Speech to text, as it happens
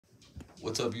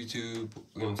What's up, YouTube?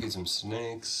 We're gonna feed some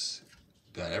snakes.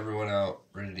 Got everyone out,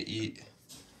 ready to eat.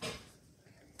 Go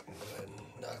ahead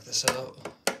and knock this out.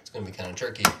 It's gonna be kind of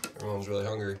tricky. Everyone's really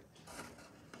hungry.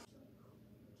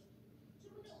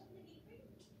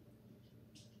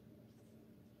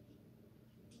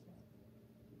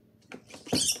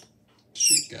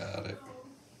 She got it.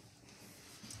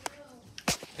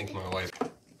 I think my wife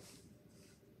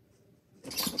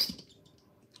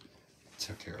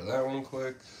took care of that one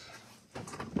quick.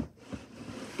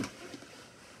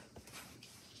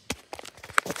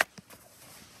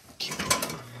 Keep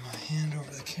my hand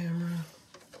over the camera.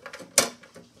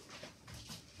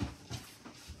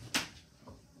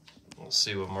 We'll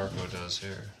see what Marco does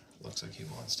here. Looks like he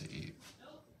wants to eat.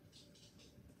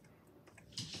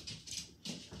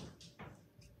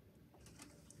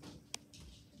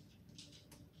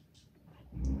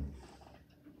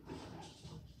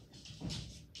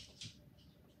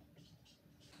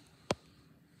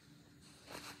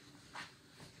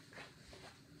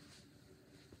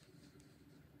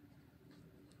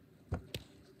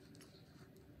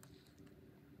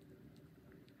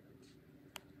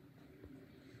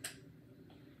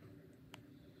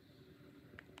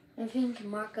 I think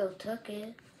Marco took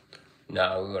it.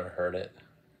 No, we would have heard it.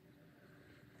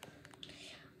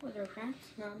 Well, the rat's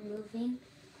not moving.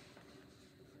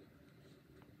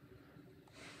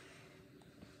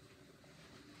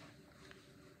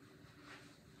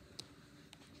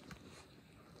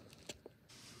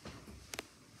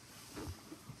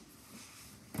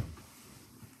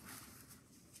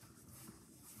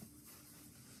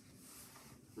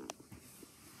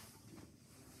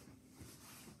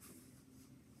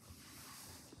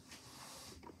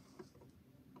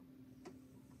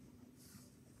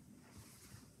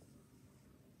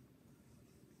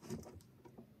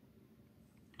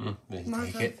 Did he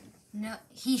Marco, take it? no,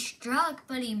 he struck,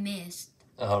 but he missed.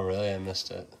 Oh, really? I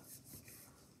missed it.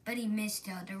 But he missed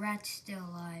out. The rat's still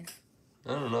alive.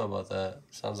 I don't know about that.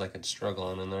 Sounds like it's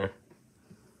struggling in there.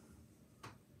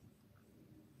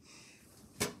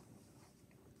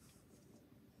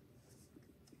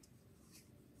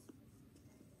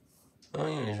 Oh,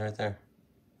 yeah, he's right there.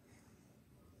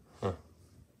 Huh.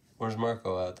 Where's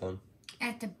Marco at then?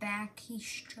 At the back, he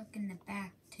struck in the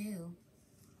back too.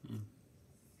 Hmm.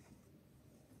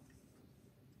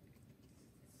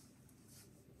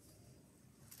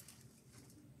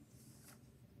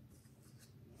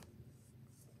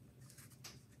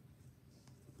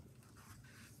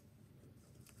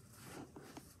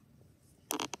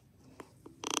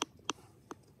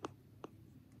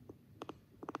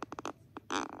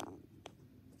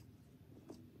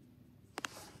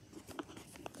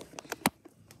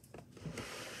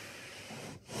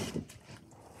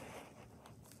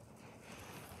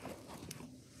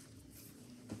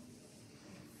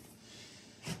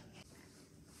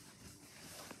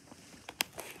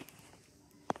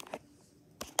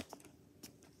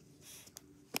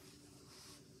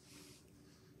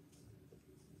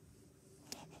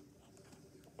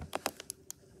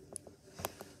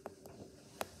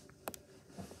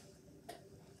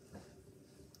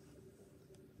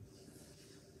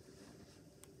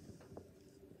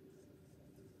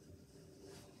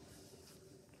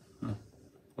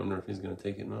 Wonder if he's gonna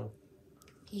take it now.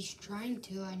 He's trying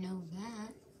to, I know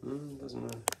that. Doesn't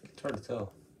matter. It's hard to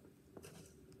tell.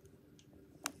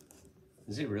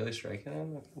 Is he really striking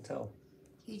him? I can't tell.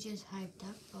 He just hyped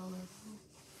up a little.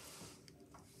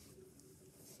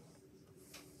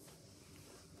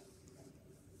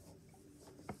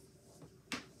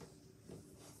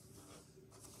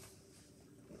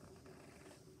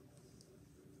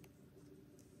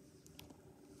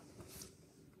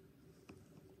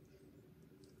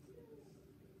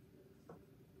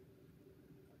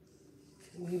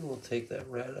 We will take that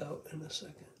rat out in a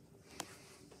second.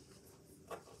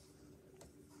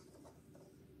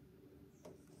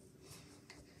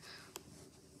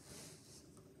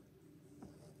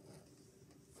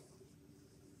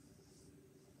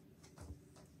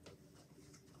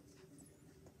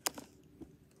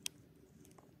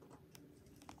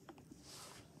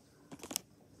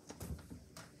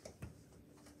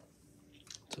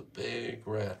 It's a big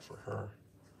rat for her.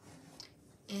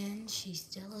 And she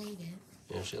still ate it.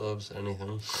 Yeah, she loves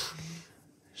anything.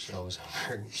 She's always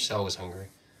hungry. She's always hungry.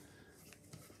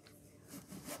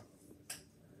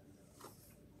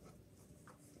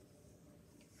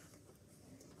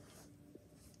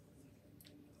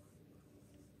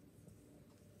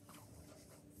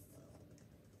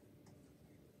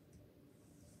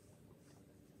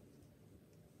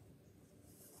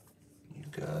 You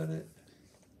got it.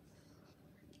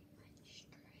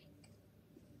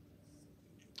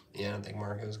 Yeah, I don't think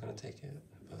Marco's gonna take it.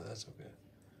 But that's okay.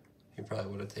 He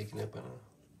probably would have taken it by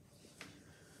now.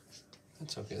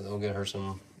 That's okay. They'll get her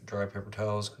some dry paper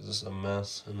towels because this is a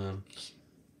mess, and then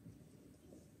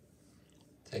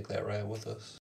take that rat with us.